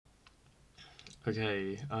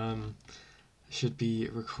Okay, should be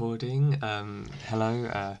recording. Hello.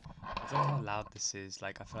 I don't know how loud this is.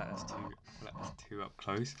 Like, I feel like that's too up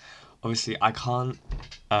close. Obviously, I can't.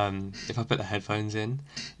 If I put the headphones in,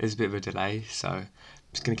 there's a bit of a delay, so I'm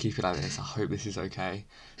just gonna keep it like this. I hope this is okay.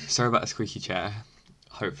 Sorry about the squeaky chair.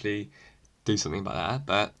 Hopefully, do something about that.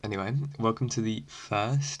 But anyway, welcome to the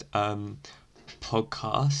first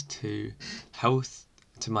podcast health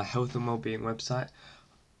to my health and wellbeing website.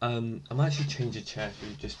 I might actually change a chair for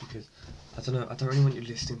you just because I don't know. I don't really want you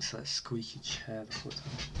listening to that squeaky chair the whole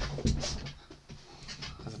time.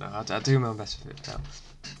 I don't know. I do my best with it now.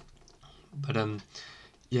 But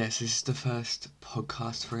yes, this is the first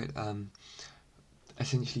podcast for it.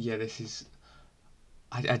 Essentially, yeah, this is.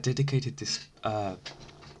 I dedicated this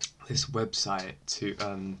website to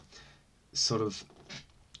sort of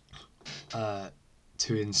uh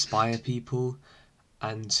to inspire people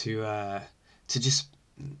and to just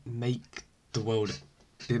make the world a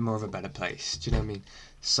bit more of a better place. Do you know what I mean?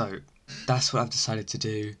 So that's what I've decided to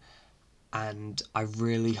do, and I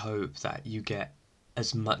really hope that you get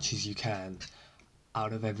as much as you can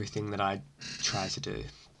out of everything that I try to do.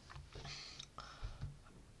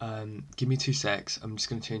 Give me 2 secs. I'm just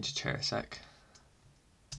gonna change the chair a sec.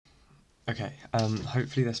 Okay.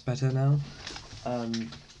 Hopefully that's better now.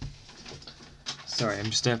 Um, Sorry,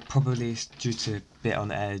 I'm just probably due to a bit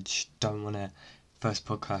on edge. Don't want to first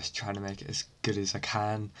podcast trying to make it as good as I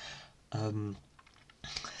can. Um,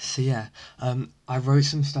 So yeah, I wrote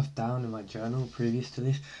some stuff down in my journal previous to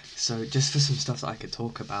this, so just for some stuff that I could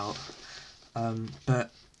talk about.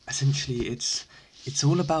 But essentially, it's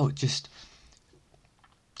all about just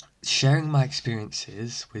sharing my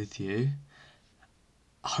experiences with you,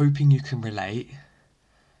 hoping you can relate,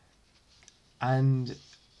 and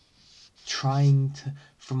trying to,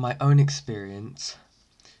 from my own experience,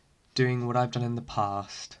 doing what I've done in the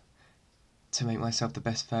past to make myself the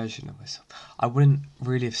best version of myself. I wouldn't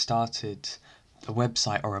really have started a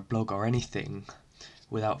website or a blog or anything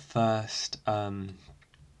without first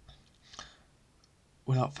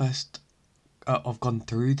I've gone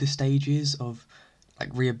through the stages of like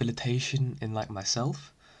rehabilitation in like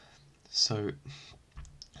myself. So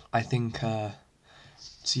I think I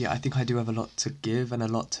think I do have a lot to give and a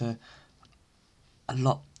lot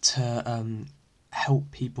to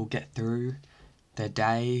help people get through their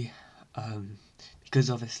day. Because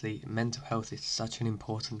obviously mental health is such an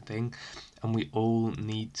important thing, and we all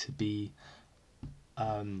need to be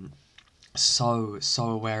um, so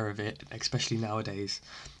aware of it, especially nowadays.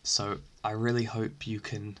 So I really hope you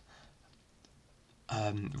can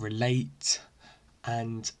relate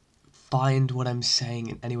and find what I'm saying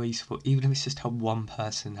in any way useful, even if it's just help one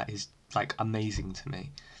person. That is like amazing to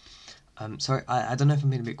me. Sorry, I don't know if I'm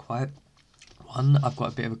being a bit quiet. One, I've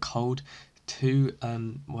got a bit of a cold. Two,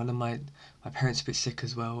 one of my parents are a bit sick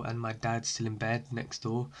as well, and my dad's still in bed next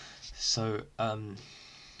door. So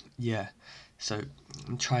yeah, so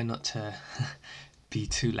I'm trying not to be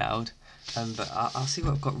too loud. But I'll see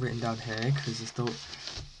what I've got written down here because I thought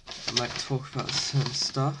I might talk about certain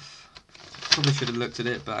stuff. Probably should have looked at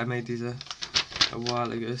it, but I made these a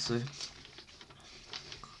while ago, so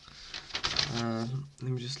let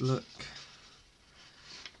me just look.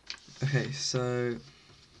 Okay, so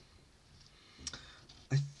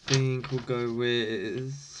I think we'll go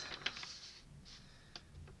with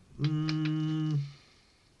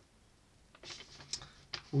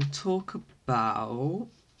we'll talk about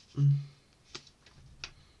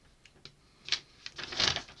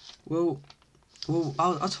well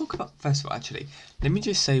I'll talk about first of all. Actually, let me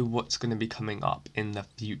just say what's going to be coming up in the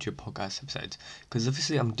future podcast episodes, because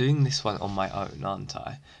obviously I'm doing this one on my own, aren't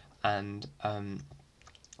I? And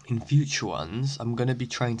in future ones, I'm going to be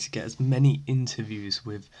trying to get as many interviews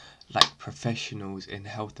with like professionals in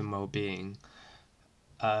health and well-being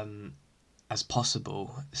as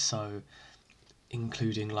possible. So,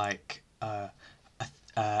 including like a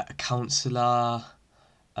counselor,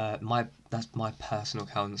 that's my personal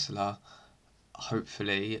counselor.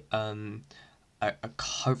 Hopefully, hopefully a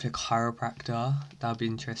chiropractor. That'd be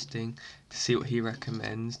interesting to see what he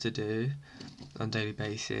recommends to do on a daily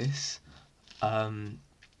basis.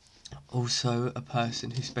 Also a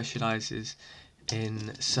person who specializes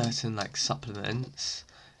in certain like supplements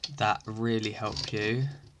that really help you,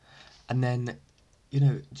 and then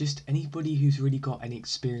just anybody who's really got any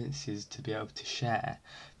experiences to be able to share,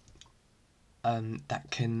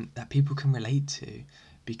 that people can relate to,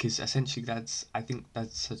 because essentially I think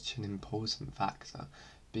that's such an important factor,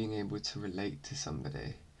 being able to relate to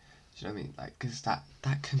somebody. Do you know what I mean? Like, because that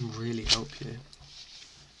can really help you.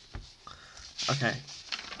 Okay.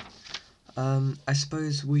 I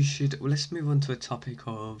suppose we should. Well, let's move on to a topic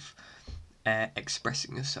of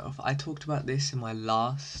expressing yourself. I talked about this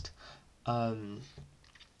um,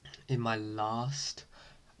 in my last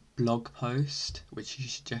blog post, which you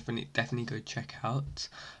should definitely go check out.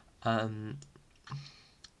 Um,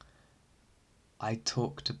 I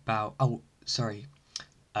talked about. Oh, sorry.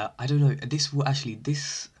 I don't know. This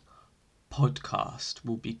podcast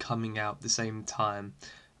will be coming out the same time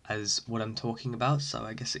as what I'm talking about, so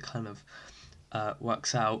I guess it kind of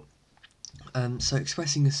works out. So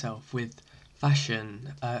expressing yourself with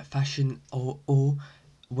fashion, or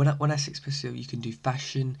when I say express yourself, you can do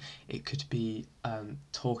fashion. It could be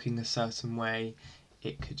talking a certain way.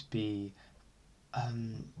 It could be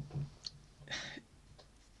um,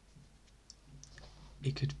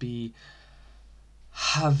 it could be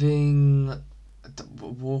having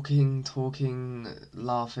walking, talking,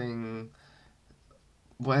 laughing,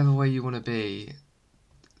 whatever way you want to be.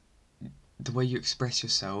 The way you express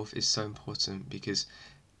yourself is so important because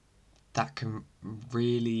that can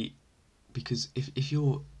really, because if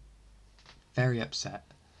you're very upset,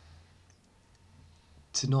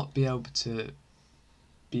 to not be able to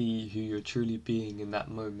be who you're truly being in that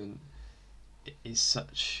moment is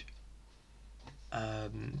such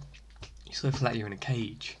you sort of feel like you're in a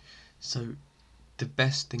cage. So the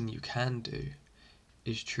best thing you can do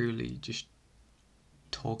is truly just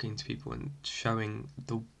talking to people and showing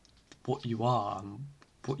what you are and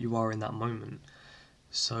what you are in that moment.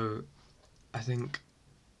 So I think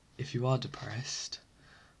if you are depressed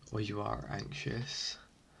or you are anxious,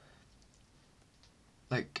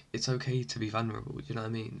 like, it's okay to be vulnerable, you know what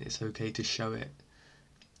I mean? It's okay to show it.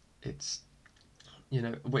 It's,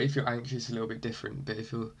 what if you're anxious, a little bit different, but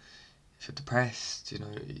if you're depressed,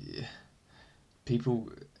 people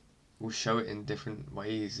will show it in different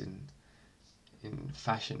ways, in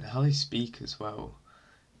fashion, how they speak as well.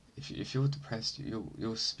 If you're depressed,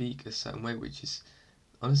 you'll speak a certain way, which is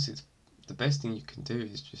honestly the best thing you can do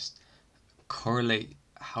is just correlate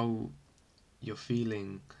how you're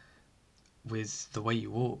feeling with the way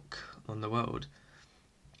you walk on the world.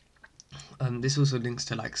 This also links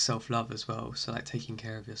to like self-love as well. So like taking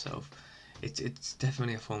care of yourself, it's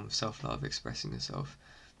definitely a form of self-love, expressing yourself,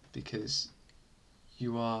 because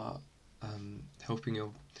you are helping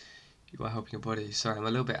your body. Sorry, I'm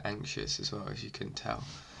a little bit anxious as well, as you can tell.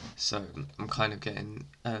 So I'm kind of getting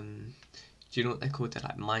do you know what they call?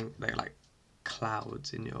 They're like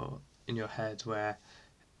clouds in your head where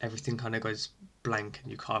everything kind of goes blank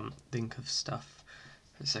and you can't think of stuff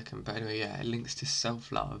for a second. But anyway, yeah, it links to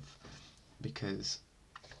self-love because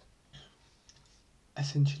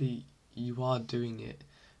essentially you are doing it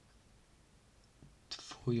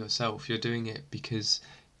for yourself. You're doing it because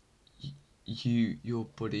your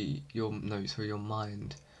body, your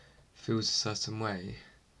mind feels a certain way,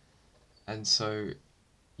 and so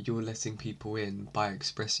you're letting people in by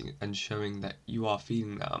expressing it and showing that you are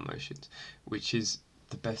feeling that emotions, which is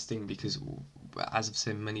the best thing because, as I've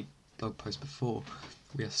said in many blog posts before,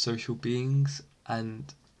 we are social beings,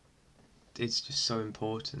 and it's just so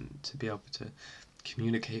important to be able to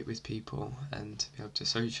communicate with people and to be able to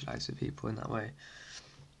socialize with people in that way.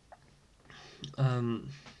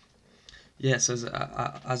 Yeah, so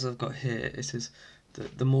as I've got here, it says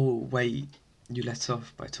the more weight you let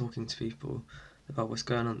off by talking to people about what's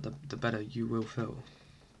going on, the better you will feel.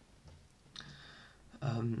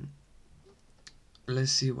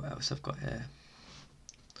 Let's see what else I've got here.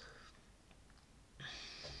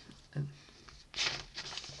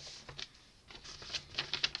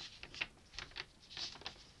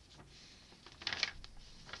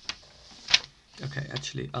 Okay,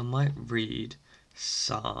 actually, I might read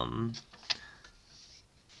some.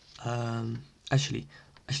 Um, actually,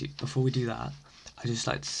 before we do that, I just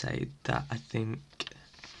like to say that I think,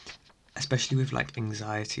 especially with like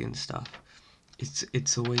anxiety and stuff,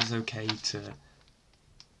 it's always okay to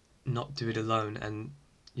not do it alone, and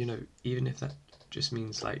even if that just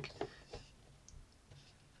means like,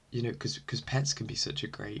 because pets can be such a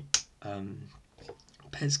great,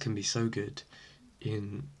 pets can be so good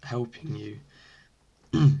in helping you.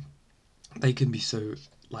 They can be so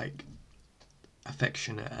like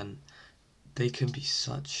affectionate, and they can be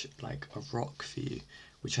such like a rock for you,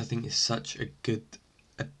 which I think is such a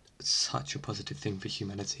positive thing for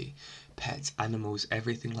humanity. Pets, animals,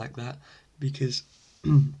 everything like that, because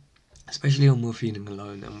especially when we're feeling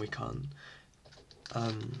alone and we can't,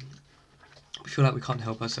 we feel like we can't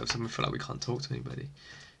help ourselves and we feel like we can't talk to anybody.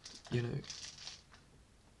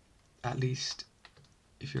 At least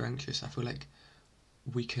if you're anxious, I feel like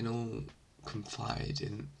we can all confide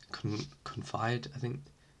in confide.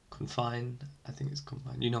 Confine. I think it's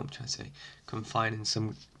confine. You know what I'm trying to say. Confine in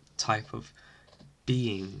some type of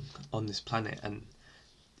being on this planet, and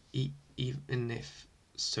even if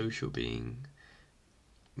social being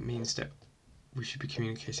means that we should be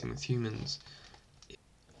communicating with humans,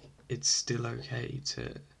 it's still okay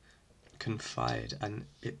to confide, and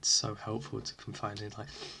it's so helpful to confide in like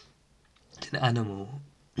an animal.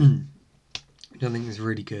 I think is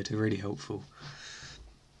really good, really helpful.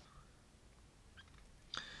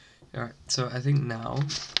 Alright, so I think now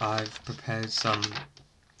I've prepared some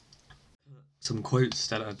quotes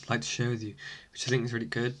that I'd like to share with you, which I think is really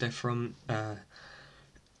good. They're from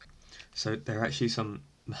so they're actually some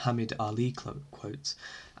Muhammad Ali quotes,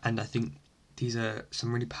 and I think these are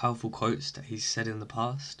some really powerful quotes that he's said in the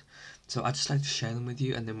past. So I'd just like to share them with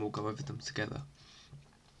you, and then we'll go over them together.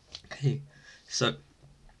 Okay, so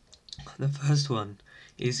the first one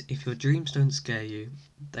is, if your dreams don't scare you,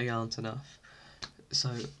 they aren't enough. So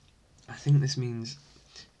I think this means,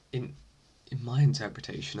 in my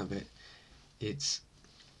interpretation of it, it's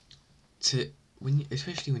to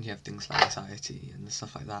especially when you have things like anxiety and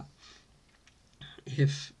stuff like that.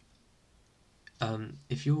 If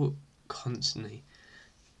if you're constantly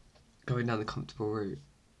going down the comfortable route,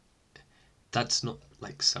 that's not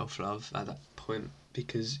like self love at that point,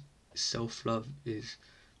 because self love is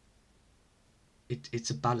it's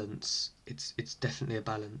a balance. It's definitely a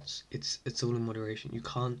balance. It's all in moderation. You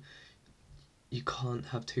can't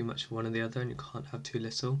have too much of one or the other, and you can't have too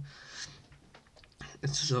little.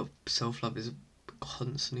 It's sort of self love is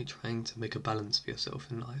constantly trying to make a balance for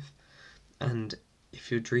yourself in life. And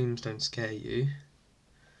if your dreams don't scare you,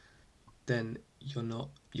 then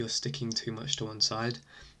you're sticking too much to one side,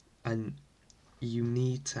 and you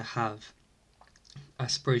need to have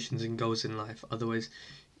aspirations and goals in life. Otherwise,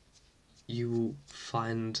 you will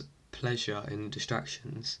find pleasure in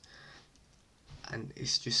distractions, and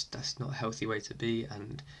it's just, that's not a healthy way to be,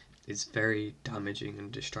 and it's very damaging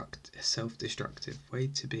and self-destructive way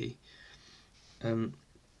to be. Um,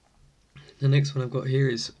 the next one I've got here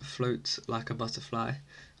is, float like a butterfly,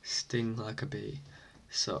 sting like a bee.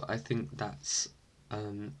 So I think that's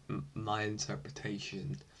my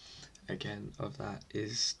interpretation again of that,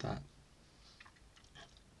 is that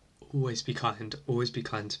always be kind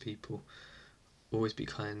to people, always be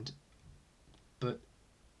kind. But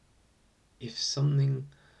if something,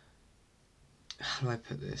 how do I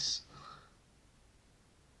put this?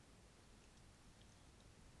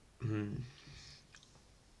 Hmm.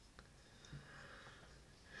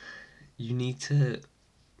 You need to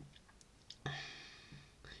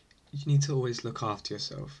always look after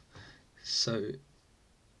yourself. So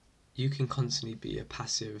you can constantly be a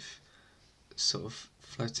passive sort of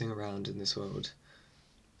floating around in this world.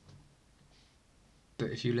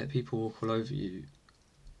 But if you let people walk all over you,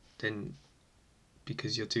 then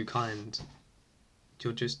because you're too kind,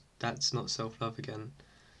 that's not self love again.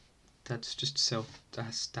 That's just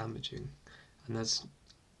that's damaging. And that's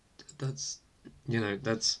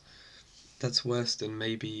that's worse than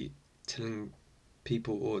maybe telling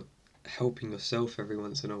people or helping yourself every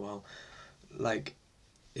once in a while. Like,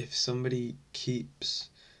 if somebody keeps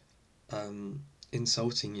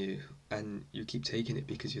insulting you, and you keep taking it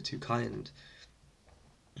because you're too kind,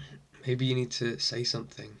 maybe you need to say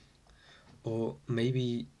something. Or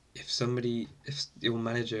maybe if your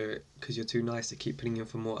manager, because you're too nice, to keep putting you in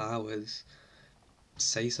for more hours,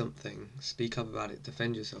 say something, speak up about it,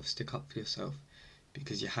 defend yourself, stick up for yourself,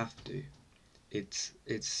 because you have to.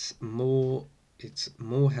 It's more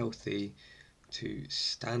healthy to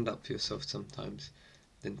stand up for yourself sometimes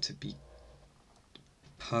than to be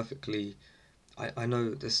perfectly. I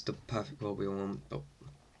know this is the perfect world we want, but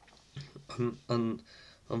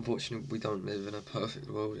unfortunately we don't live in a perfect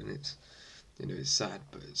world, and it's sad,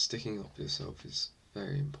 but sticking up for yourself is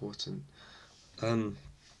very important. Um,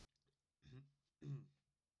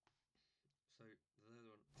 so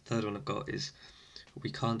the third one I've got is, we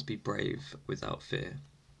can't be brave without fear.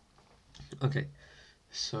 Okay,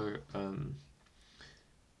 so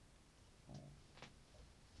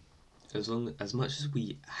as much as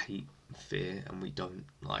we hate fear and we don't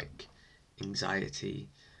like anxiety,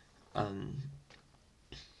 um,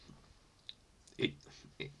 it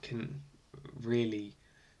it can really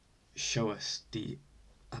show us the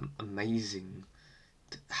amazing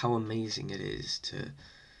how amazing it is to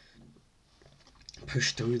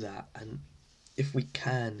push through that. And if we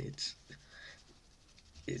can, it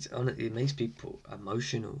makes people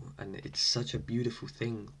emotional, and it's such a beautiful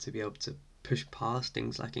thing to be able to push past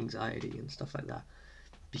things like anxiety and stuff like that,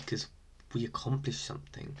 because we accomplish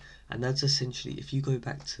something. And that's essentially, if you go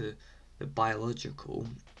back to the biological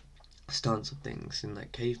stance of things in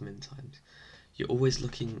like caveman times, you're always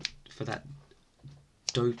looking for that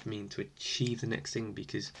dopamine to achieve the next thing,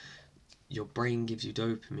 because your brain gives you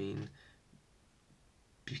dopamine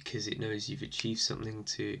because it knows you've achieved something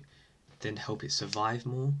to then help it survive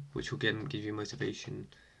more, which will give you motivation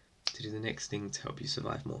to do the next thing to help you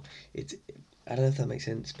survive more. I don't know if that makes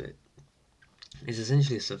sense, but it's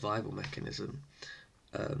essentially a survival mechanism.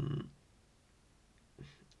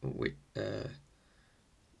 We,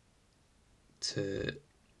 to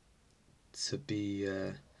be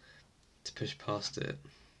to push past it,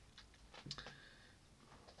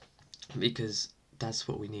 because that's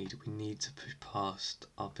what we need. We need to push past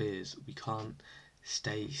our fears. We can't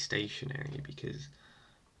stay stationary, because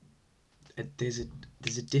there's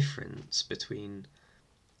a difference between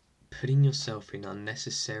putting yourself in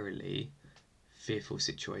unnecessarily fearful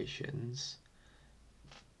situations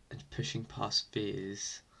and pushing past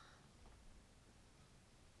fears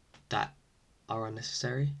that are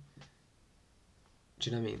unnecessary. Do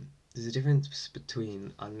you know what I mean? There's a difference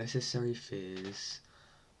between unnecessary fears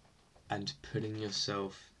and putting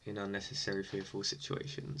yourself in unnecessary fearful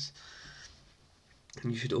situations.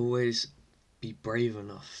 And you should always be brave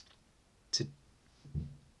enough to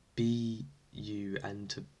be you and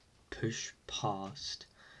to push past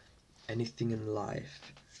anything in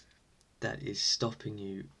life that is stopping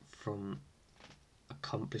you from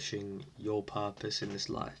accomplishing your purpose in this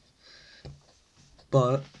life.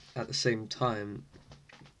 But at the same time,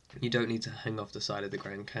 you don't need to hang off the side of the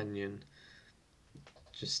Grand Canyon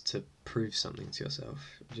just to prove something to yourself.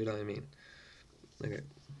 Do you know what I mean? Okay.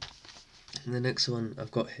 And the next one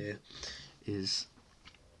I've got here is,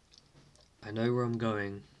 I know where I'm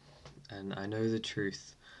going, and I know the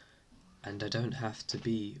truth, and I don't have to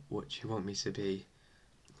be what you want me to be.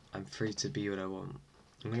 I'm free to be what I want.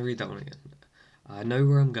 I'm going to read that one again. I know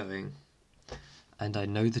where I'm going, and I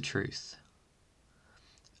know the truth,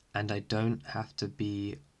 and I don't have to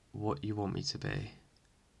be what you want me to be.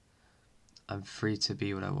 I'm free to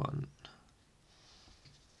be what I want.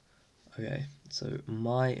 Okay, so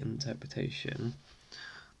my interpretation,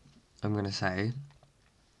 I'm going to say,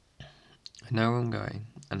 I know where I'm going,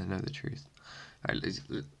 and I know the truth. Alright,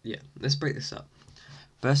 let's break this up.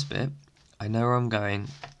 First bit, I know where I'm going,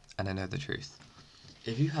 and I know the truth.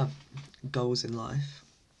 If you have goals in life,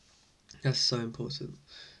 that's so important.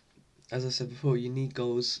 As I said before, you need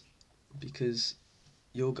goals because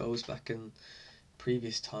your goals back in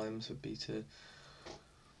previous times would be to,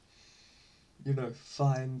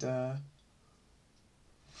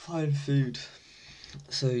 find food.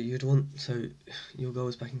 So your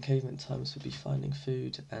goals back in caveman times would be finding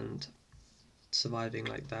food and surviving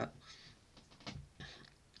like that.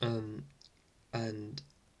 And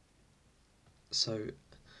so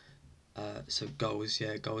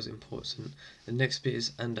goals important. The next bit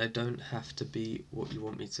is, and I don't have to be what you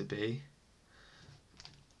want me to be.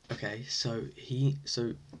 Okay, so you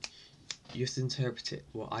have to interpret it,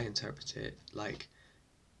 I interpret it, like,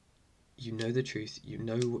 you know the truth, you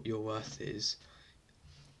know what your worth is,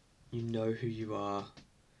 you know who you are,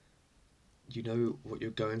 you know what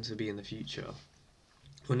you're going to be in the future.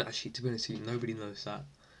 Well, actually, to be honest with you, nobody knows that.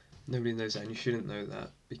 Nobody knows that, and you shouldn't know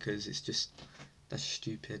that, because that's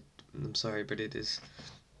stupid. I'm sorry, but it is.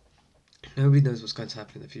 Nobody knows what's going to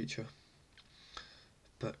happen in the future.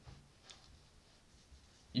 But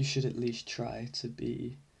you should at least try to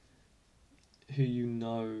be who you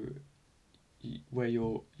know, you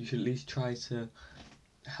should at least try to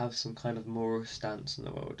have some kind of moral stance in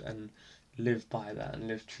the world and live by that and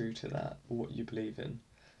live true to that, what you believe in.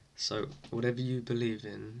 So whatever you believe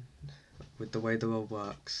in, with the way the world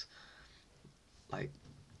works, like,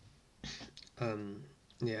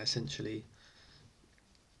 essentially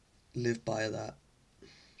live by that.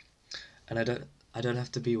 And I don't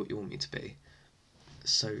have to be what you want me to be.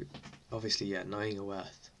 So obviously, knowing your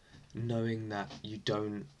worth, knowing that you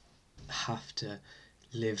don't have to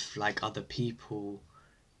live like other people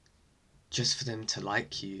just for them to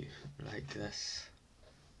like you. Like, that's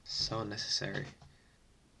so unnecessary.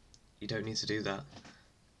 You don't need to do that.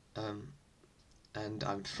 And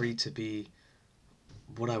I'm free to be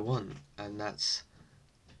what I want, and that's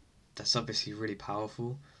obviously really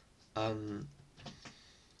powerful.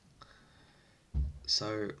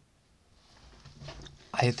 So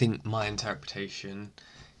I think my interpretation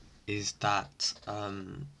is that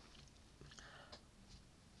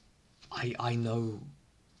I know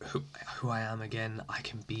who I am again. I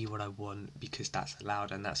can be what I want because that's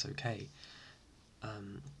allowed and that's okay.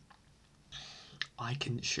 I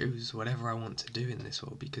can choose whatever I want to do in this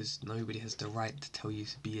world because nobody has the right to tell you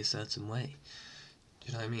to be a certain way. Do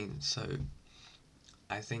you know what I mean? So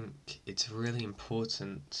I think it's really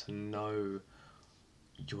important to know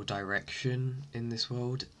your direction in this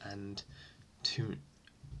world and to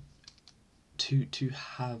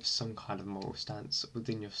have some kind of moral stance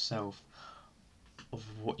within yourself of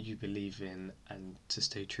what you believe in and to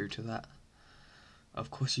stay true to that. Of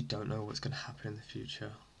course, you don't know what's going to happen in the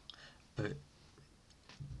future, but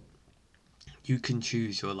you can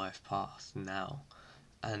choose your life path now,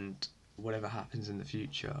 and whatever happens in the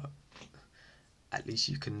future, at least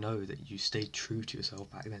you can know that you stayed true to yourself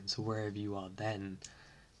back then. So wherever you are then,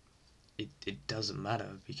 it doesn't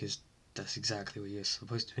matter, because that's exactly where you're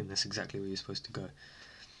supposed to be, and that's exactly where you're supposed to go.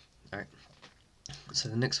 Alright, so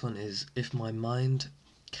the next one is, if my mind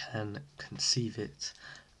can conceive it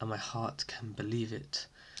and my heart can believe it,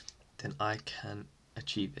 then I can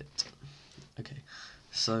achieve it. Okay,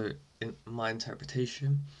 so in my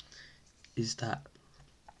interpretation is that,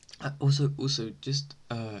 also just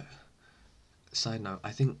side note,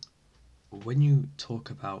 I think when you talk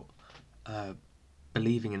about uh,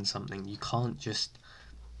 believing in something, you can't just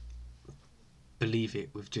believe it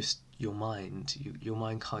with just your mind. Your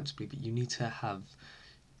mind can't just believe it. You need to have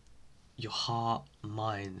your heart,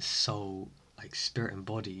 mind, soul, like spirit and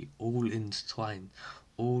body, all intertwined,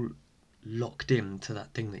 all locked in to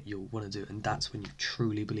that thing that you want to do, and that's when you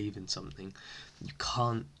truly believe in something. You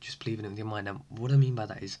can't just believe in it with your mind. And what I mean by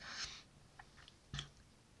that is,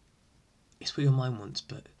 it's what your mind wants,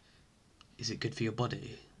 but is it good for your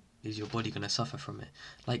body? Is your body going to suffer from it?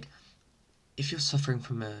 Like, if you're suffering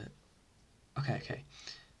from a... Okay.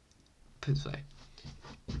 Put it this way.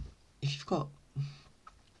 If you've got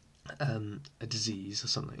a disease or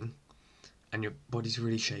something, and your body's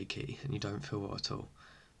really shaky, and you don't feel well at all,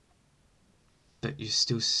 but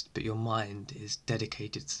your mind is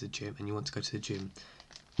dedicated to the gym, and you want to go to the gym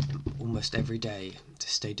almost every day to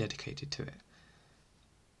stay dedicated to it.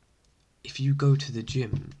 If you go to the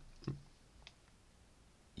gym,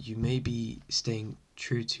 you may be staying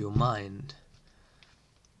true to your mind,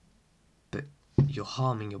 but you're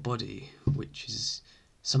harming your body, which is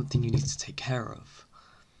something you need to take care of.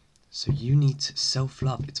 So you need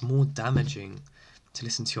self-love. It's more damaging to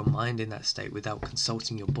listen to your mind in that state without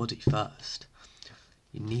consulting your body first.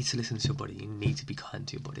 You need to listen to your body. You need to be kind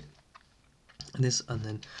to your body. And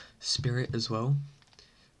then spirit as well.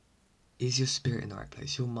 Is your spirit in the right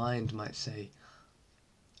place? Your mind might say,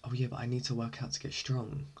 oh yeah, but I need to work out to get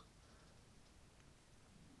strong.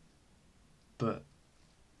 But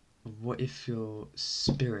what if your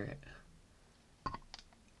spirit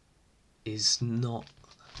is not...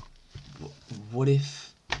 What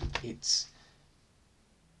if it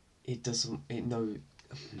doesn't...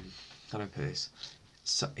 How do I put this?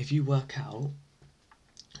 So if you work out,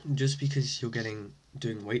 just because you're doing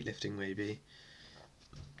weightlifting maybe,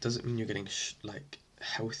 doesn't mean you're getting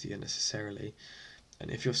healthier necessarily.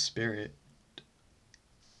 And if your spirit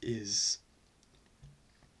is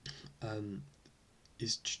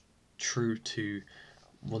true to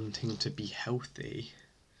wanting to be healthy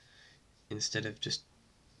instead of just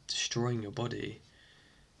destroying your body,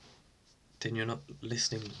 then you're not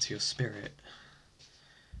listening to your spirit.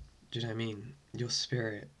 Do you know what I mean? Your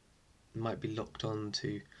spirit might be locked on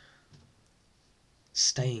to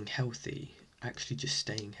staying healthy, actually just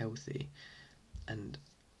staying healthy. And,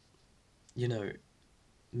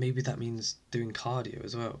 maybe that means doing cardio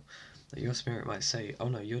as well. Like, your spirit might say, oh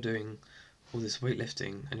no, you're doing all this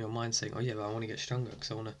weightlifting, and your mind's saying, oh yeah, but I want to get stronger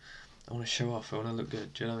because I want to show off, I want to look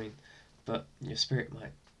good. Do you know what I mean? But your spirit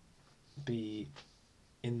might be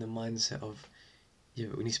in the mindset of, yeah,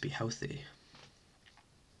 but we need to be healthy.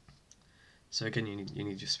 So again, you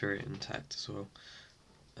need your spirit intact as well,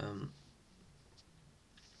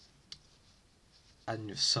 and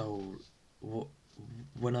your soul.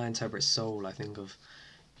 When I interpret soul, I think of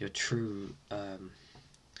your true,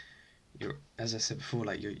 your, as I said before,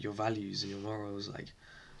 like your values and your morals. Like,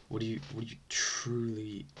 what do you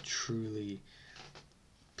truly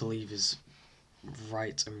believe is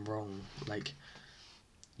right and wrong? Like,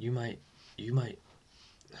 you might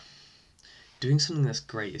doing something that's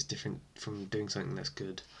great is different from doing something that's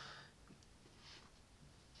good.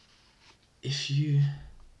 If you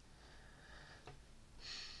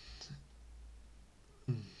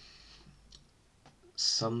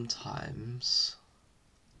sometimes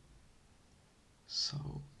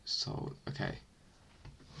okay,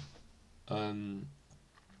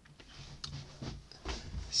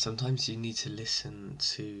 sometimes you need to listen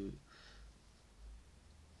to...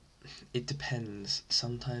 It depends.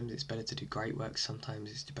 Sometimes it's better to do great work,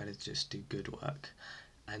 sometimes it's better to just do good work,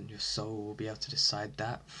 and your soul will be able to decide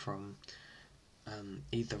that from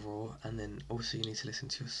either or. And then also you need to listen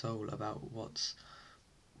to your soul about what's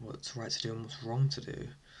right to do and what's wrong to do.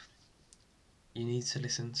 You need to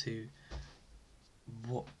listen to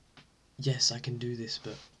what... Yes, I can do this,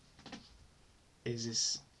 but is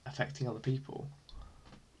this affecting other people?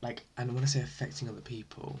 Like, and when I say affecting other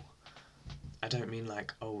people, I don't mean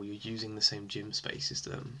like, oh, you're using the same gym space as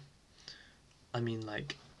them. I mean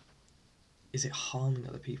like, is it harming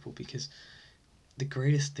other people? Because the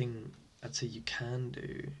greatest thing I'd say you can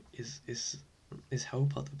do is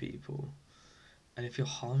help other people. And if you're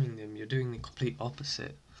harming them, you're doing the complete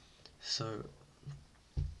opposite. So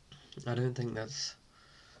I don't think that's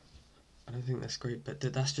I don't think that's great. But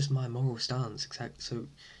that's just my moral stance. Exactly. So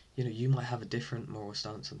you might have a different moral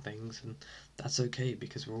stance on things, and that's okay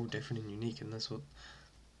because we're all different and unique, and that's what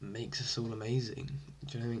makes us all amazing.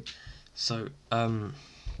 Do you know what I mean? So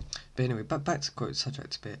but anyway, back to quote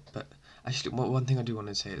subject a bit. But actually, one thing I do want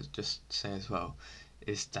to say as well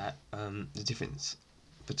is that the difference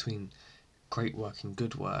between great work and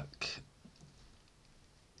good work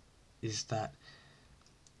is that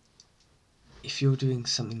if you're doing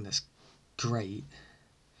something that's great,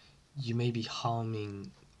 you may be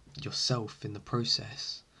harming yourself in the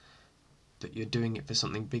process, but you're doing it for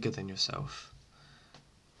something bigger than yourself.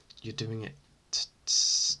 You're doing it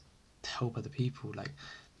to help other people. Like,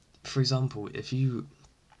 for example, if you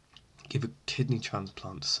give a kidney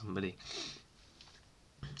transplant to somebody,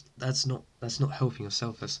 that's not helping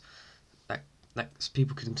yourself. That's like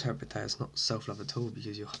people could interpret that as not self-love at all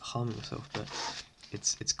because you're harming yourself. But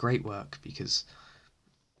it's great work because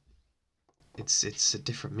it's a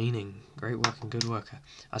different meaning. Great work and good work.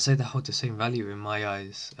 I say they hold the same value in my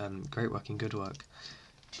eyes. Great work and good work,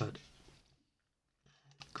 but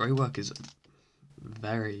great work is a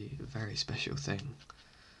very very special thing.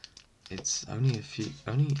 It's only a few.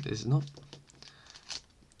 Only there's not.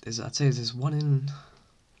 I'd say there's one in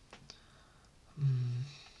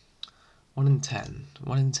 10.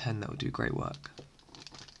 1 in 10 that will do great work.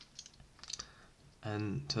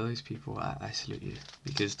 And to those people, I salute you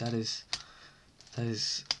because that is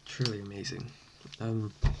truly amazing.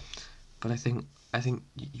 But I think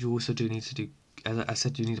you also do need to do. As I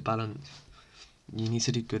said, you need a balance. You need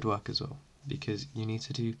to do good work as well because you need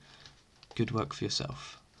to do good work for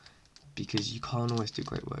yourself. Because you can't always do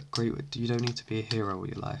great work. Great work. You don't need to be a hero all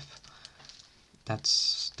your life.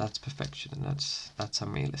 That's perfection, and that's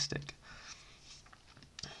unrealistic.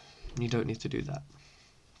 You don't need to do that.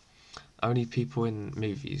 Only people in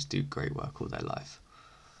movies do great work all their life.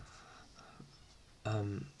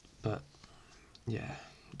 But yeah,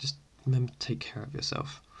 just remember to take care of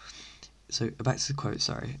yourself. So back to the quote.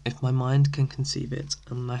 Sorry. If my mind can conceive it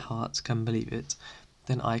and my heart can believe it,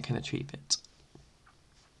 then I can achieve it.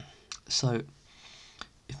 So,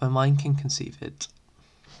 if my mind can conceive it,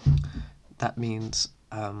 that means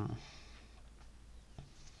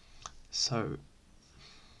so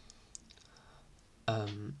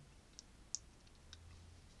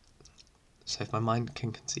if my mind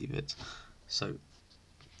can conceive it, so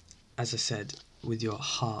as I said, with your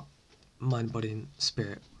heart, mind, body, and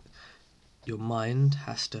spirit, your mind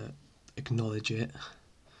has to acknowledge it,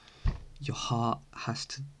 your heart has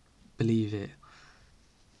to believe it,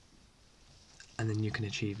 and then you can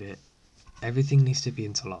achieve it. Everything needs to be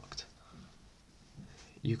interlocked.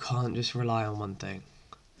 You can't just rely on one thing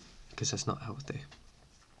because that's not healthy.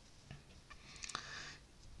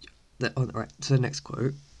 Right, to the next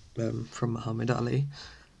quote from Muhammad Ali.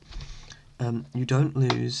 You don't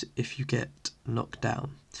lose if you get knocked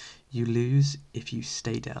down. You lose if you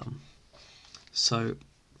stay down. So,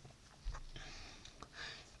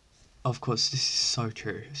 of course, this is so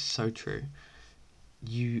true. So true.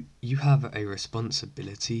 You have a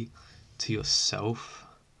responsibility to yourself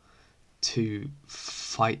to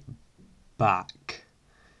fight back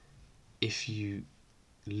if you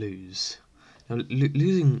lose. Now,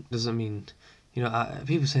 losing doesn't mean,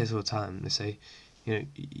 people say this all the time. They say,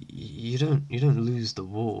 you don't lose the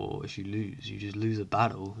war if you lose. You just lose a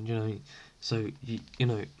battle. You know what I mean? So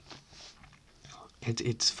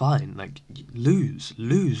it's fine. Like lose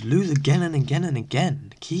again and again and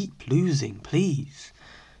again. Keep losing, please.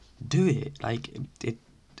 Do it. Like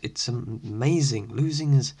it's amazing.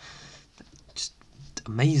 Losing is just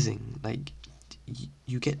amazing. Like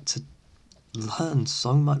you get to learn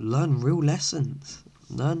so much. Learn real lessons.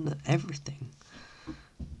 Learn everything.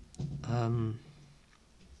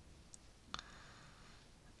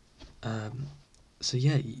 So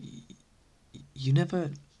yeah, you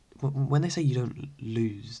never. When they say you don't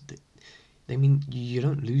lose, they mean you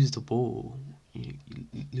don't lose the war.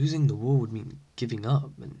 Losing the war would mean giving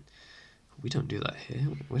up, and we don't do that here.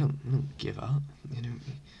 We don't give up. We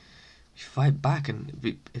fight back,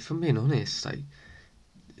 and if I'm being honest, like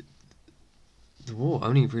the war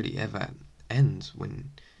only really ever ends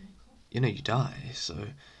when you die. So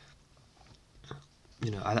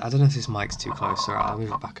I don't know if this mic's too close, so I'll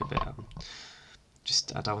move it back a bit.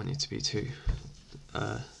 I don't want you to be too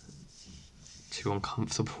too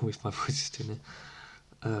uncomfortable with my voice doing it.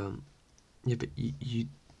 Yeah, but you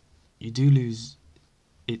do lose.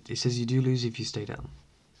 It says you do lose if you stay down,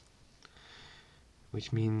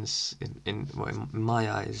 which means in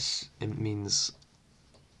my eyes it means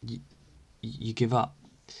you, you give up.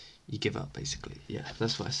 You give up basically. Yeah,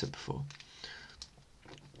 that's what I said before.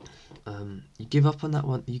 You give up on that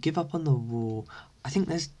one. You give up on the war. I think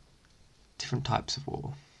there's different types of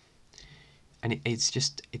war, and it's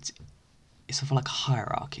sort of like a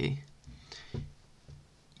hierarchy.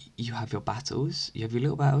 You have your battles. You have your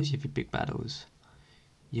little battles. You have your big battles.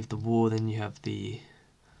 You have the war. Then you have the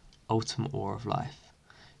ultimate war of life.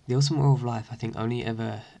 The ultimate war of life, I think, only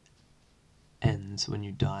ever ends when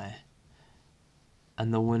you die,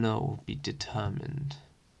 and the winner will be determined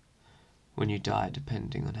when you die,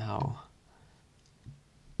 depending on how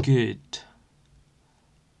good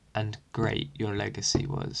and great your legacy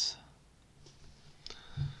was.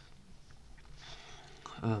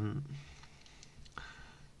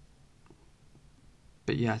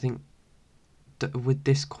 But yeah, I think with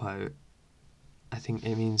this quote, I think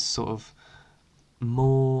it means sort of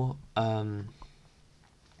more.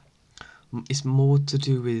 It's more to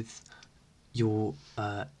do with your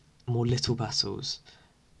more little battles,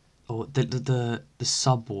 or the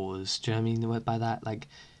sub wars. Do you know what I mean by that? Like,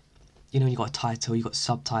 you got a title, you got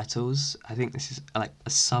subtitles. I think this is like a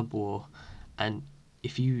sub war, and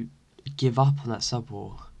if you give up on that sub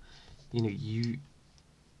war, you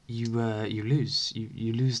lose.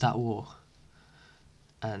 You lose that war,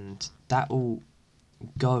 and that will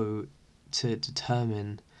go to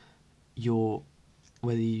determine your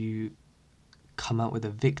whether you come out with a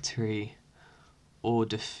victory or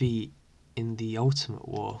defeat in the ultimate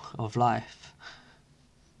war of life.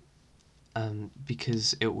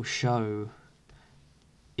 Because it will show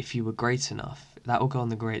if you were great enough. That will go on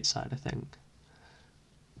the great side, I think.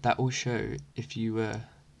 That will show if you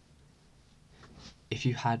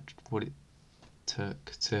had what it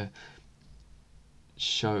took to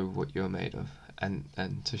show what you're made of, and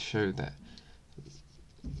to show that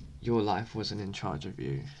your life wasn't in charge of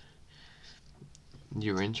you.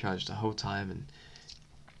 You were in charge the whole time, and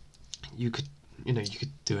you could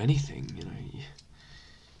do anything.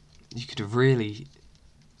 You could really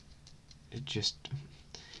just,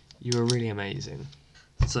 you were really amazing.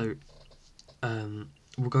 So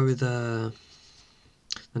we'll go with the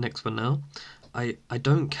next one now. I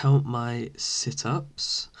don't count my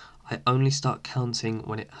sit-ups. I only start counting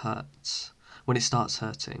when it hurts. When it starts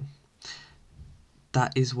hurting.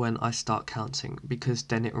 That is when I start counting, because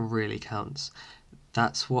then it really counts.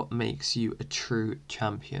 That's what makes you a true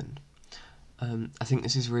champion. I think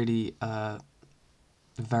this is really a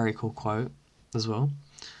very cool quote as well.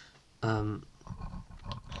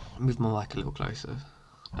 Move my mic a little closer.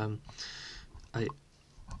 I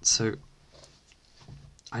so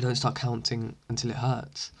I don't start counting until it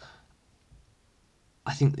hurts.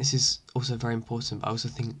 I think this is also very important, but I also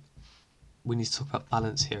think we need to talk about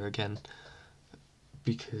balance here again,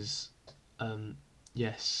 because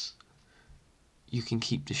yes, you can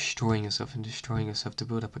keep destroying yourself and destroying yourself to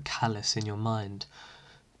build up a callus in your mind,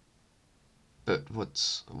 but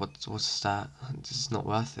what's that? It's not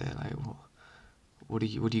worth it. Like, what are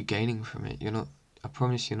you gaining from it? You're not. I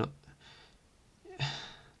promise you're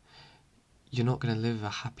not going to live a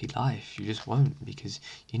happy life. You just won't, because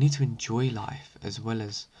you need to enjoy life as well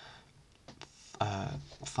as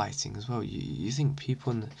fighting as well. You think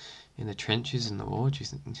people in the trenches in the war? Do you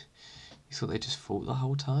thought they just fought the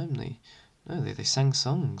whole time? They sang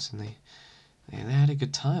songs, and they had a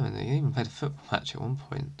good time, and they even played a football match at one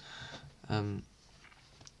point.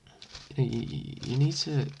 You need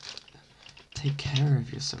to take care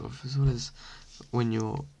of yourself as well as when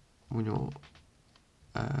you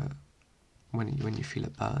feel a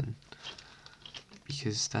burn,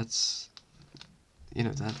 because that's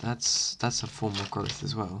that's a form of growth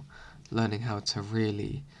as well. Learning how to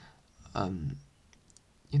really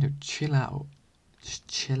chill out, just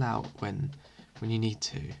chill out when you need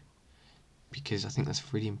to, because I think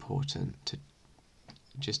that's really important, to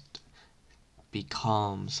just be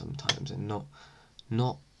calm sometimes, and not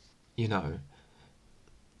you know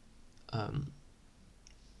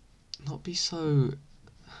not be so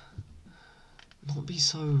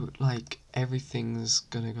like everything's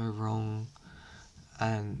gonna go wrong,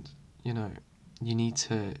 and you need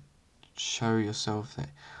to show yourself that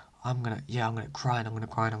I'm gonna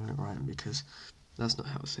grind, because that's not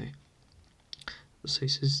how to say. So he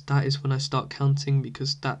says that is when I start counting,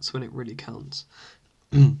 because that's when it really counts.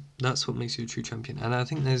 That's what makes you a true champion. And I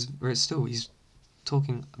think he's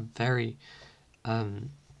talking very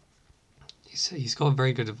he's got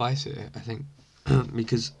very good advice here, I think.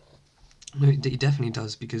 Because No, it definitely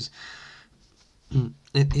does, because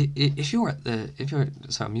if you're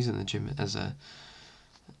so I'm using the gym as an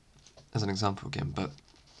example again, but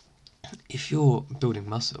if you're building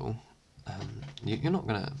muscle, you're not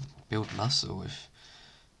gonna build muscle if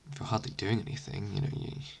you're hardly doing anything.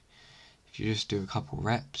 If you just do a couple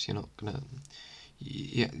reps, you're not gonna.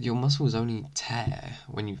 Your muscles only tear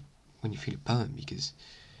when you feel it burn, because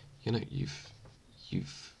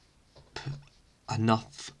you've put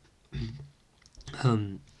enough.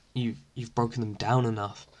 You've broken them down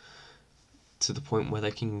enough to the point where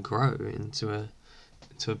they can grow into a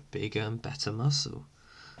bigger and better muscle.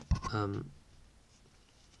 Um,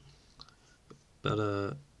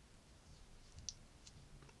 but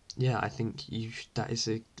yeah, I think that is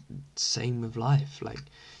the same with life. Like,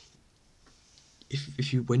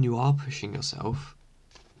 if you when you are pushing yourself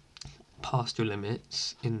past your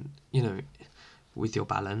limits with your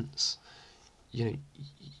balance, you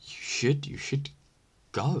should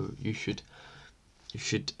go. You should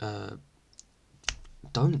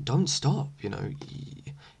don't stop.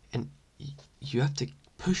 And you have to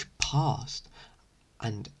push past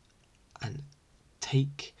and and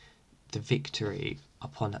take the victory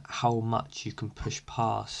upon how much you can push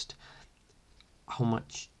past how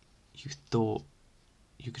much you thought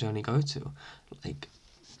you could only go to. Like,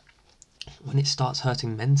 when it starts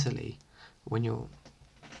hurting mentally, when you're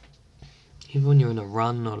even when you're in a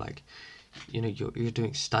run, or like, you're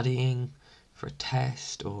doing studying for a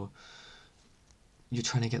test, or you're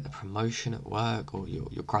trying to get the promotion at work, or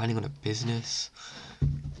you're grinding on a business,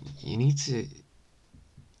 you need to,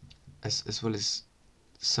 as well as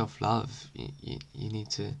self-love, you need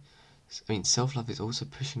to, I mean, self-love is also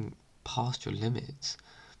pushing past your limits,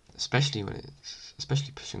 especially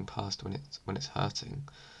pushing past when it's hurting.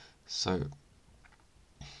 So,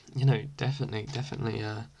 definitely,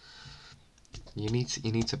 you need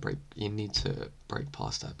to break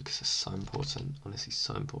past that, because it's so important. Honestly,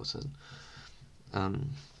 so important. Um,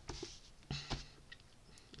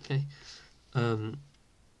 okay. Um,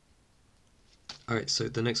 all right. So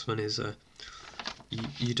the next one is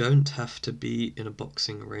you don't have to be in a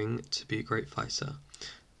boxing ring to be a great fighter.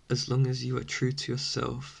 As long as you are true to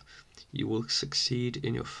yourself, you will succeed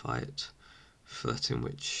in your fight for that in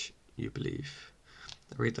which you believe.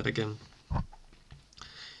 I'll read that again.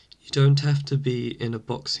 You don't have to be in a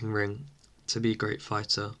boxing ring to be a great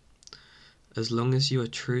fighter. As long as you are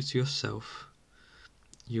true to yourself,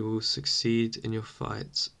 you will succeed in your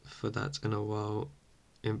fight for that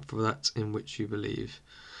for that in which you believe.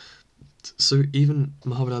 So even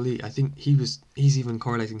Muhammad Ali, I think he's even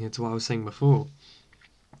correlating here to what I was saying before,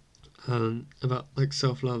 about like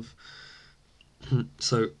self-love.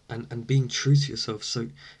 So, and being true to yourself. So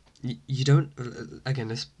you don't, again,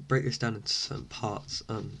 let's break this down into certain parts,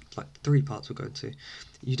 like 3 parts we'll go into.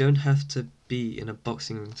 You don't have to be in a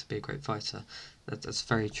boxing ring to be a great fighter. That's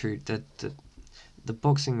very true. The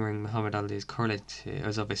boxing ring Muhammad Ali is correlated to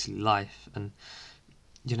is obviously life, and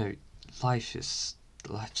you know life is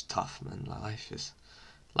life's tough, man. Life is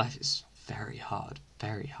very hard,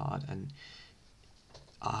 and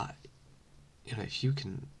uh if you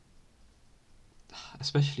can,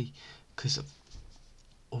 especially because of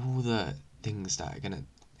all the things that are gonna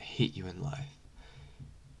hit you in life,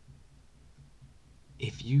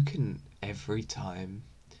 if you can every time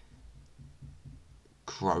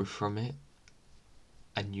grow from it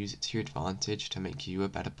and use it to your advantage to make you a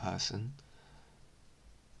better person,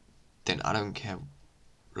 then I don't care.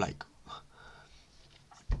 Like,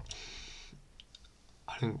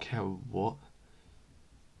 I don't care what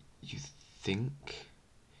you think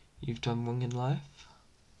you've done wrong in life.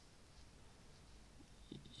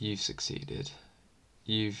 You've succeeded.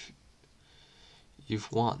 You've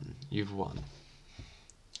you've won. You've won.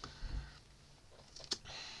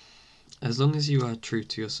 As long as you are true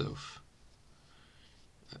to yourself.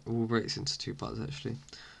 We'll break this into 2 parts, actually.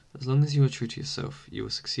 As long as you are true to yourself, you will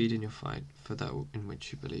succeed in your fight for that in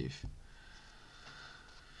which you believe.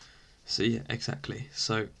 So yeah, exactly.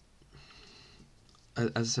 So,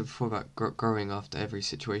 as I said before about growing after every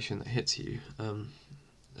situation that hits you,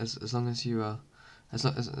 as long as you are, as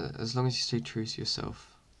long as you stay true to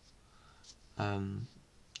yourself, um,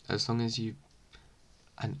 as long as you,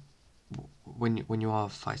 and when you are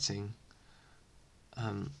fighting,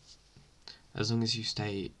 um, as long as you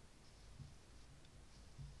stay,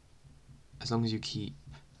 as long as you keep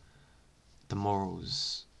the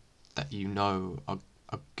morals that you know are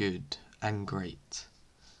good and great,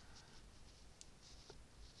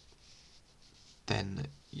 then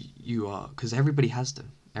you are, because everybody has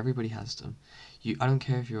them. Everybody has them. I don't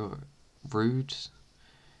care if you're rude.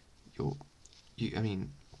 You're, I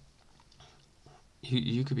mean,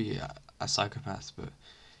 you could be a psychopath, but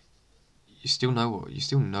you still know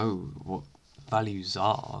what values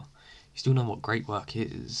are. You still know what great work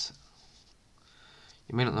is.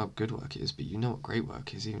 You may not know what good work is, but you know what great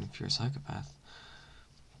work is, even if you're a psychopath.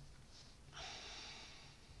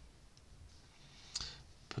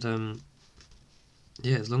 But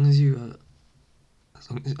yeah, as long as you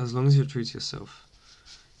as long as you're true to yourself,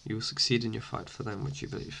 you will succeed in your fight for them which you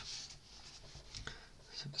believe.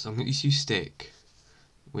 So as long as you stick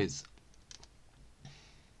with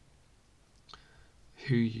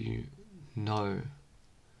who you know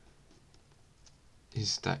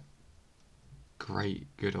is that great,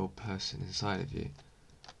 good old person inside of you,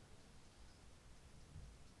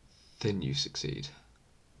 then you succeed.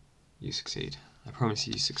 You succeed. I promise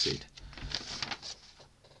you succeed.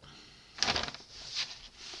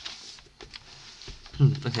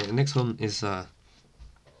 Okay, the next one is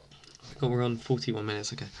we're on 41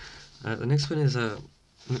 minutes. Okay, the next one is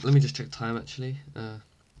let me just check time actually,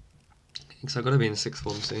 because I've got to be in sixth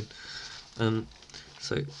form soon.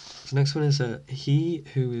 So the next one is he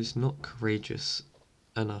who is not courageous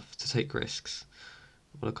enough to take risks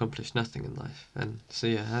will accomplish nothing in life. And so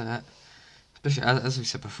yeah, especially as we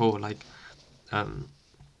said before, like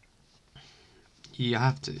you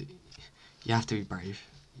have to be brave.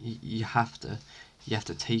 You have to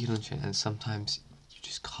take it on chin, and sometimes you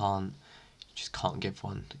just can't give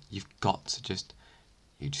one. You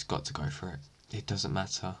just got to go for it. It doesn't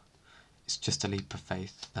matter. It's just a leap of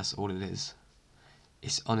faith. That's all it is.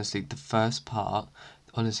 It's honestly the first part.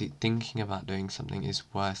 Honestly, thinking about doing something is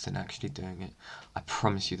worse than actually doing it. I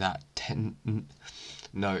promise you that. 10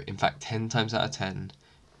 times out of 10,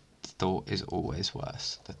 the thought is always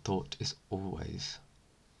worse. The thought is always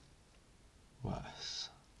worse.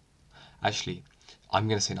 Actually, I'm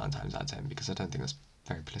going to say 9 times out of 10 because I don't think that's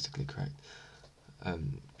very politically correct.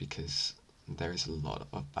 Because there is a lot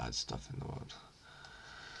of bad stuff in the world.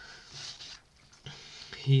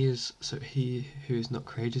 He who is not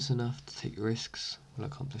courageous enough to take risks will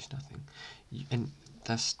accomplish nothing. And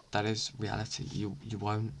that is reality. You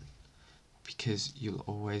won't, because you'll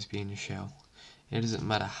always be in your shell. It doesn't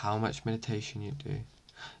matter how much meditation you do.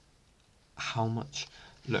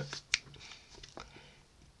 Look,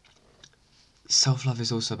 self-love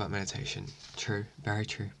is also about meditation. True, very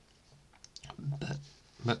true.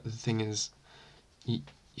 But the thing is, you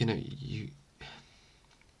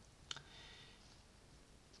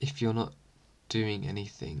if you're not doing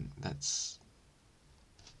anything that's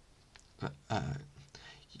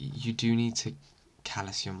you do need to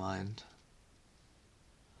callous your mind,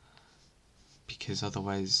 because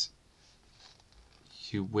otherwise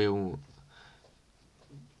you will,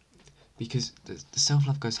 because the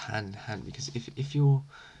self-love goes hand in hand. Because if you're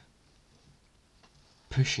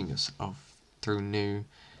pushing yourself through new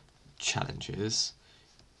challenges,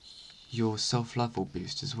 your self-love will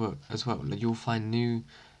boost as well. Like, you'll find new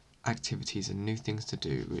activities and new things to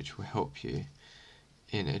do which will help you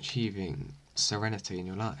in achieving serenity in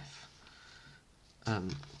your life,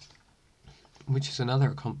 which is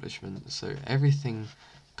another accomplishment. So everything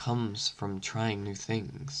comes from trying new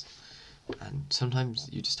things, and sometimes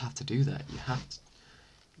you just have to do that. You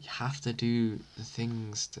have to do the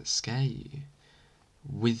things that scare you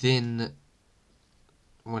within,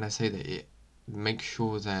 when I say that, make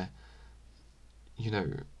sure they're,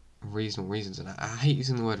 reasonable reasons. And I hate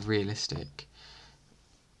using the word realistic,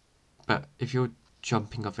 but if you're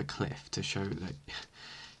jumping off a cliff to show that,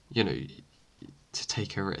 to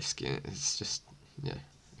take a risk, it's just, yeah,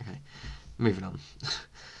 okay, moving on.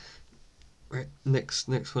 Right, next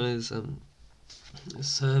one is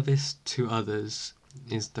service to others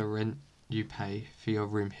is the rent you pay for your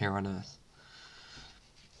room here on earth.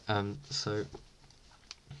 So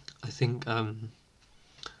I think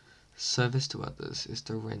service to others is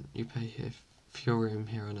the rent you pay here for your room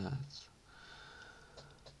here on earth.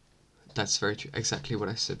 That's very true. Exactly what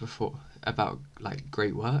I said before about like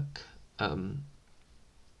great work. That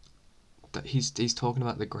he's talking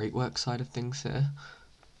about the great work side of things here.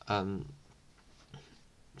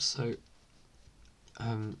 So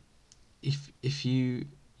if you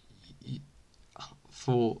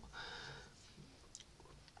for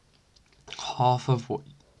half of what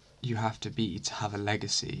you have to be to have a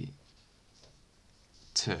legacy,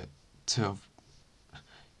 to have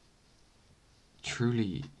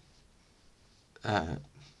truly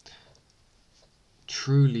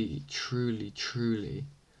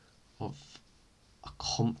of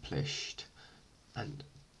accomplished and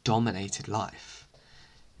dominated life,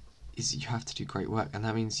 is you have to do great work. And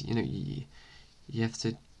that means you have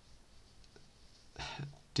to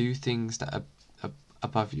do things that are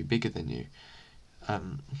above you, bigger than you.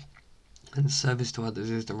 And service to others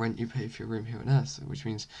is the rent you pay for your room here on earth, which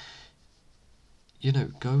means,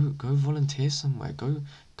 go volunteer somewhere, go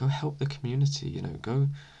help the community,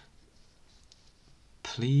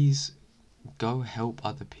 please go help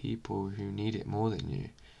other people who need it more than you.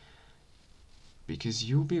 Because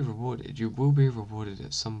you'll be rewarded. You will be rewarded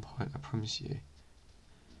at some point, I promise you.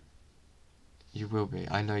 You will be.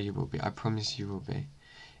 I know you will be. I promise you will be.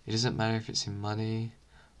 It doesn't matter if it's in money,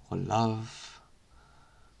 or love,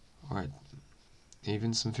 or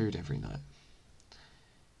even some food every night.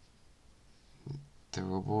 The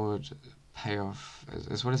reward, payoff,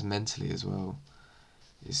 as well as mentally as well,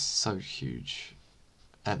 is so huge.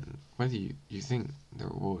 And whether you think the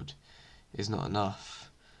reward is not enough,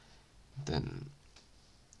 then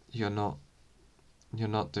you're not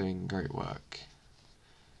doing great work.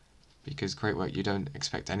 Because great work, you don't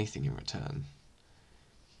expect anything in return.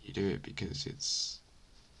 You do it because it's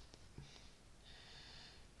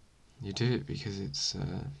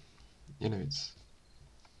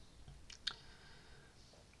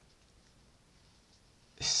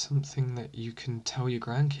it's something that you can tell your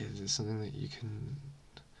grandkids. It's something that you can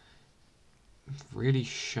really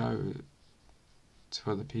show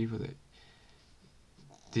to other people that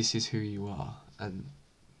this is who you are and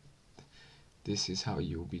this is how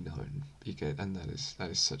you will be known. And that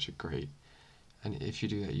is such a great. And if you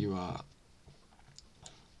do that, you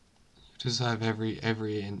deserve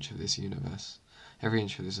every inch of this universe, every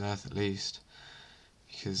inch of this earth at least,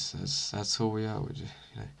 because that's all we are. We're just,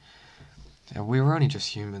 and we're only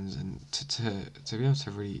just humans, and to be able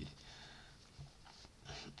to really,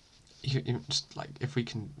 just like if we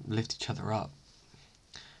can lift each other up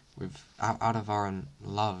with out of our own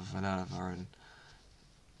love and out of our own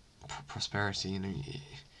prosperity,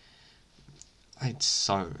 it's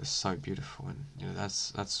so beautiful, and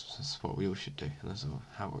that's what we all should do, and that's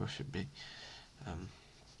how we all should be,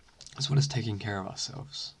 as well as taking care of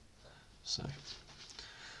ourselves. So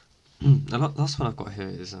the last one I've got here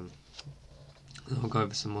is I'll go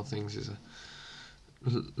over some more things. Is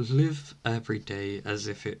live every day as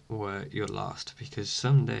if it were your last, because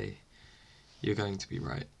someday you're going to be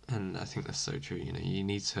right, and I think that's so true. You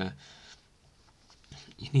need to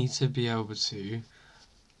be able to,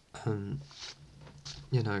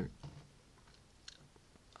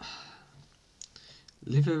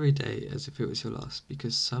 live every day as if it was your last,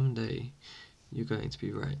 because someday you're going to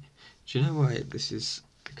be right. Do you know why this is?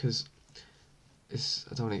 Because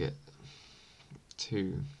I don't want to get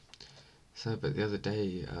too sad, but the other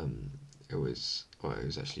day, it was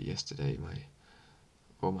actually yesterday,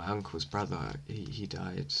 my uncle's brother, he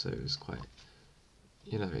died, so it was quite,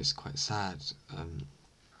 it's quite sad, and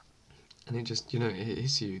it just, it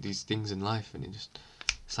hits you, these things in life, and it's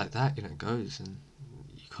like that, it goes, and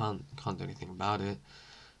you can't do anything about it,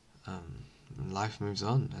 and life moves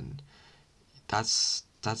on, and that's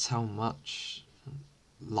how much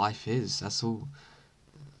life is. That's all.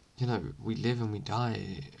 We live and we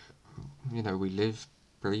die. We live,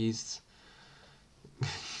 breathe,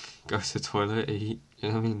 go to the toilet, eat. You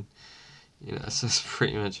know what I mean? That's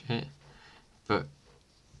pretty much it. But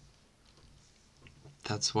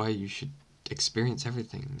that's why you should experience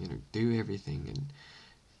everything. Do everything, and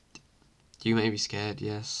you may be scared,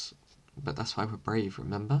 yes, but that's why we're brave.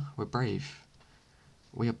 Remember, we're brave.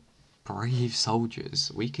 We are brave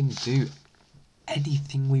soldiers. We can do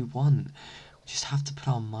anything we want. We just have to put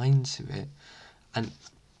our mind to it. And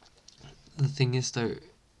the thing is, though,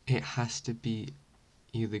 it has to be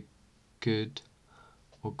either good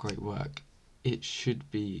or great work. It should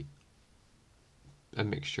be a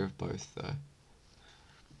mixture of both, though.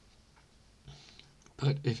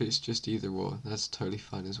 But if it's just either or, that's totally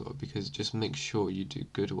fine as well, because just make sure you do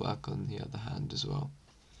good work on the other hand as well.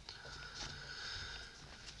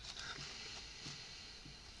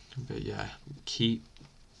 But yeah,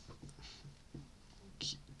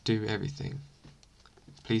 do everything.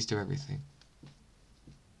 Please do everything.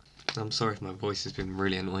 I'm sorry if my voice has been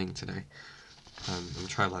really annoying today. I'm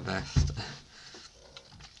trying my best.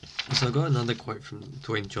 So I got another quote from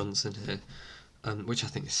Dwayne Johnson here, which I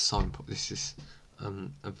think is so important. This is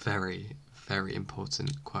a very, very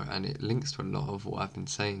important quote, and it links to a lot of what I've been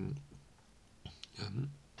saying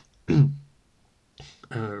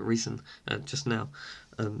just now.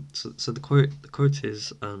 So the quote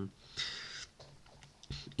is,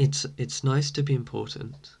 it's nice to be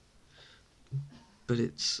important, but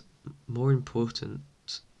it's more important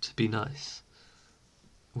to be nice,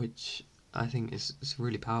 which I think is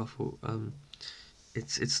really powerful.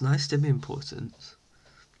 It's nice to be important,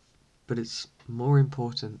 but it's more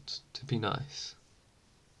important to be nice.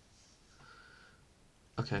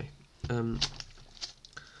 Okay.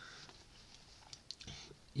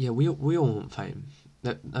 yeah, we all want fame.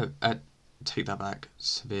 No, no, take that back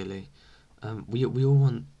severely. We all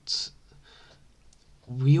want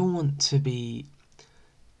to be.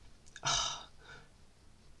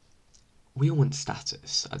 We all want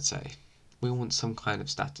status. I'd say we all want some kind of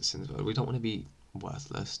status in the world. We don't want to be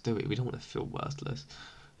worthless, do we? We don't want to feel worthless.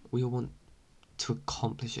 We all want to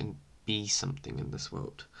accomplish and be something in this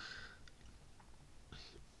world.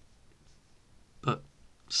 But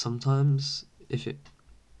sometimes,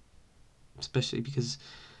 especially because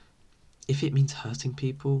if it means hurting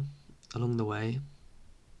people along the way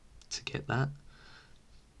to get that,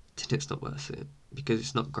 then it's not worth it because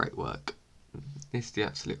it's not great work. It's the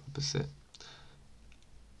absolute opposite.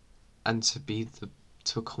 And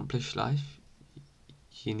to accomplish life,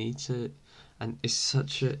 you need to, and this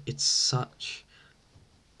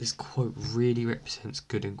quote really represents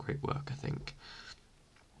good and great work. I think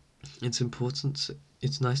it's important.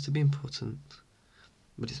 It's nice to be important,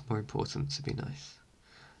 but it's more important to be nice.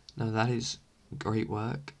 Now that is great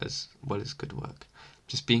work as well as good work.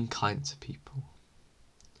 Just being kind to people,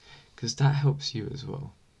 because that helps you as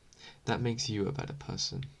well. That makes you a better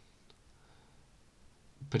person.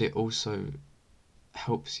 But it also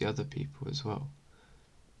helps the other people as well.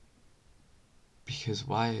 Because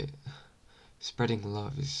why spreading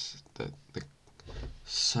love is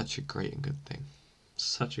such a great and good thing.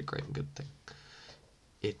 Such a great and good thing.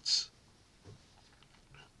 It's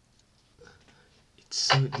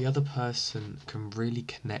so the other person can really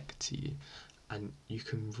connect to you, and you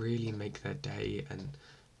can really make their day, and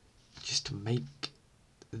just make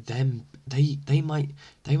them they might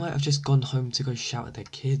have just gone home to go shout at their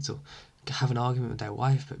kids or have an argument with their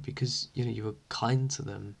wife, but because you were kind to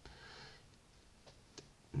them,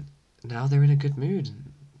 now they're in a good mood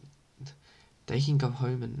and they can go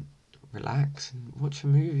home and relax and watch a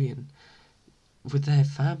movie and with their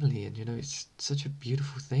family, and it's such a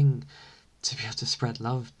beautiful thing to be able to spread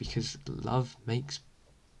love, because love makes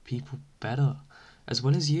people better as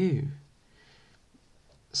well as you.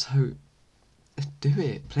 So do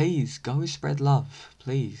it, please. Go spread love,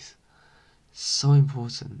 please. So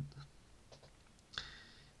important.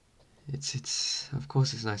 It's of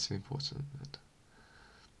course it's nice to be important, but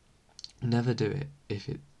never do it if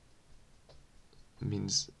it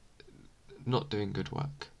means not doing good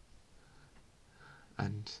work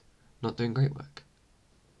and not doing great work.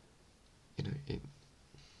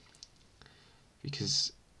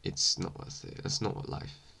 Because it's not worth it. That's not what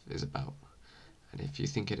life is about. And if you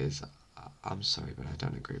think it is, I'm sorry, but I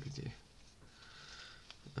don't agree with you.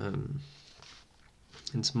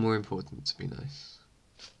 It's more important to be nice.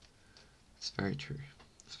 It's very true.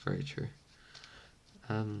 It's very true.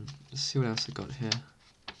 Let's see what else I got here.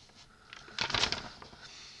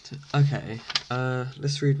 Okay,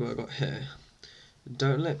 let's read what I got here.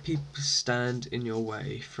 Don't let people stand in your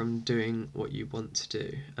way from doing what you want to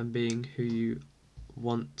do and being who you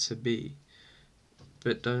want to be,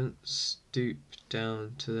 but don't stoop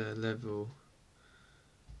down to their level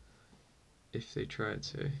if they try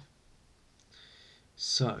to.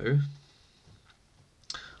 So,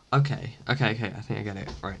 okay, I think I get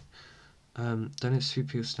it, right. Don't let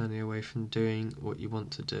stupid people stand in your way from doing what you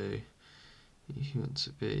want to do, if you want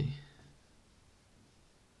to be.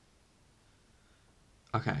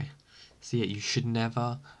 Okay, so yeah, you should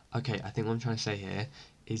never. Okay, I think what I'm trying to say here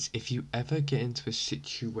is if you ever get into a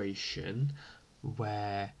situation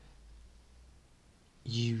where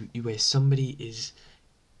where somebody is,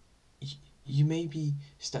 you may be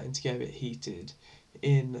starting to get a bit heated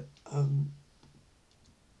in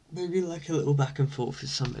maybe like a little back and forth with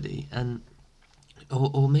somebody, and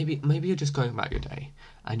or maybe you're just going about your day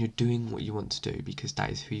and you're doing what you want to do because that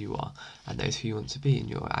is who you are and that is who you want to be, and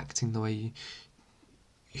you're acting the way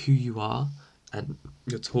who you are, and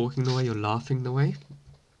you're talking the way, you're laughing the way,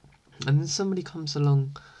 and then somebody comes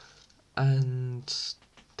along and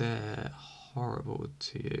they're horrible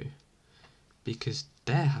to you because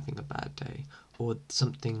they're having a bad day or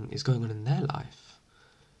something is going on in their life.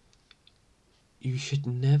 You should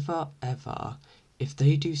never ever, if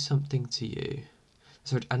they do something to you,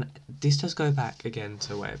 so, and this does go back again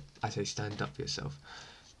to where I say stand up for yourself,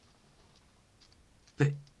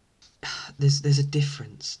 but there's a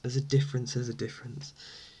difference. There's a difference.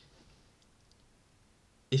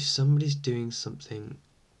 If somebody's doing something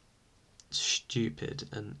stupid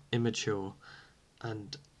and immature,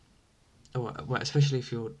 and well, especially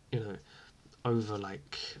if you're over,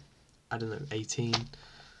 like, I don't know, 18.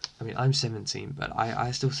 I mean, I'm 17, but I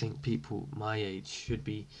still think people my age should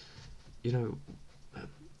be, you know,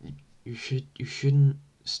 you shouldn't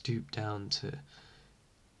stoop down to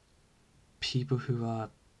people who are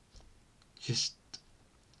just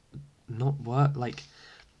not work like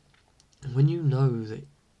when you know that,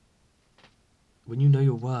 when you know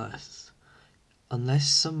your worth, unless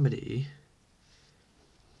somebody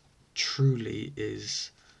truly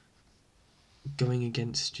is going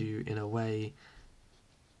against you in a way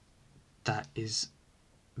that is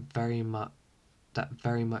very much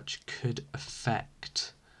very much could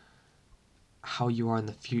affect how you are in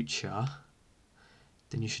the future,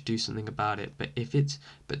 then you should do something about it. But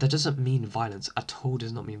that doesn't mean violence at all.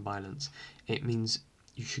 Does not mean violence. It means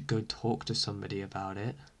you should go talk to somebody about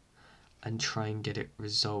it and try and get it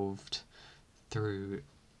resolved through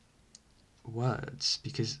words,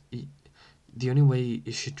 because the only way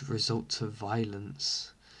it should result to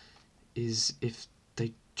violence is if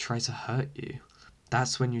they try to hurt you.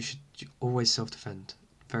 That's when you should always self-defend.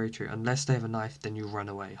 Very true. Unless they have a knife, then you run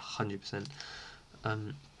away 100%.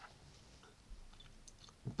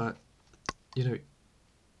 But you know,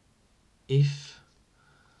 if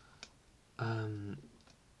um,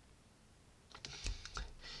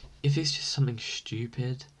 if it's just something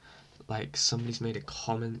stupid, like somebody's made a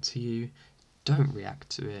comment to you, don't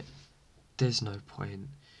react to it. There's no point.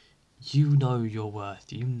 You know your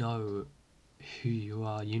worth. You know who you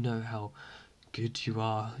are. You know how good you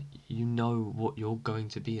are. You know what you're going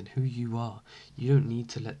to be and who you are. You don't need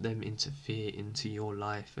to let them interfere into your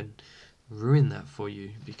life and ruin that for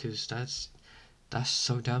you, because that's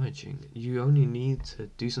so damaging. You only need to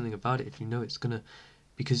do something about it if you know it's gonna,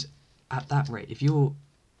 because at that rate, if you're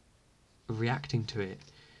reacting to it,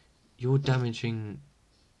 you're damaging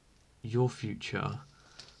your future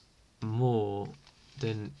more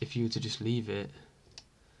than if you were to just leave it,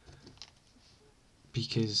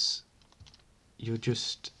 because you're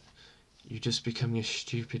just becoming as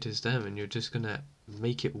stupid as them, and you're just gonna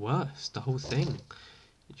make it worse. The whole thing.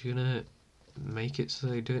 You're gonna make it so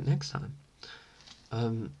they do it next time.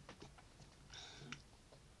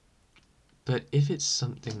 But if it's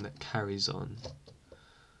something that carries on,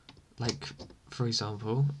 like for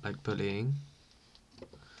example, like bullying,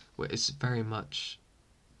 where it's very much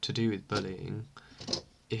to do with bullying,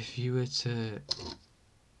 if you were to,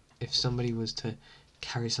 if somebody was to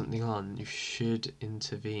carry something on, you should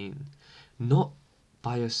intervene. Not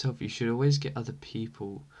by yourself. You should always get other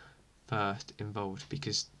people first involved,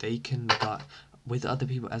 because they can with other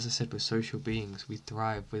people. As I said, we're social beings. We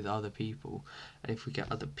thrive with other people, and if we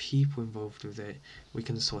get other people involved with it, we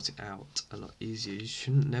can sort it out a lot easier. You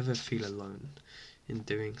shouldn't never feel alone in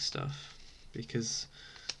doing stuff, because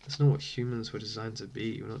that's not what humans were designed to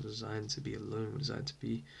be. We're not designed to be alone. We're designed to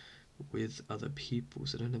be with other people.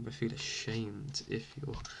 So don't ever feel ashamed if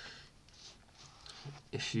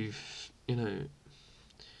you've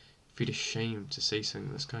feel ashamed to say something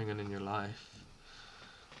that's going on in your life,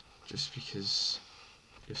 just because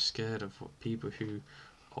you're scared of what people who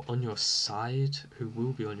are on your side, who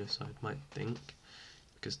will be on your side, might think,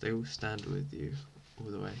 because they will stand with you all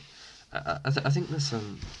the way. I think that's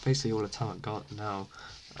basically all the time I've got now.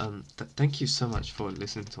 Thank you so much for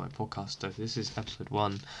listening to my podcast. This is episode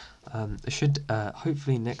 1. I should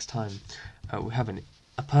hopefully next time we'll have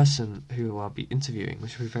a person who I'll be interviewing,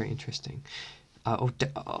 which will be very interesting. I'll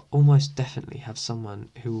almost definitely have someone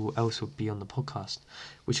who else will be on the podcast,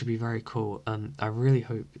 which would be very cool. I really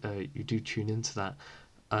hope you do tune into that.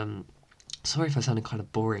 Sorry if I sounded kind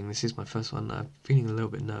of boring. This is my first one. I'm feeling a little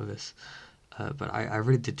bit nervous, but I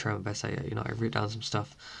really did try my best. I wrote down some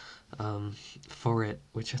stuff for it,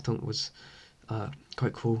 which I thought was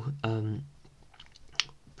quite cool.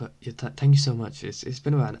 But yeah, thank you so much. It's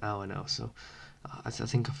been about an hour now, so I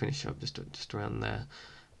think I'll finish up just around there.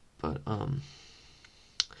 But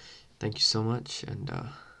thank you so much, and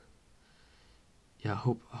yeah,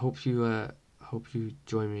 hope you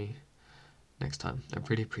join me next time. I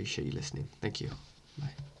really appreciate you listening. Thank you. Bye.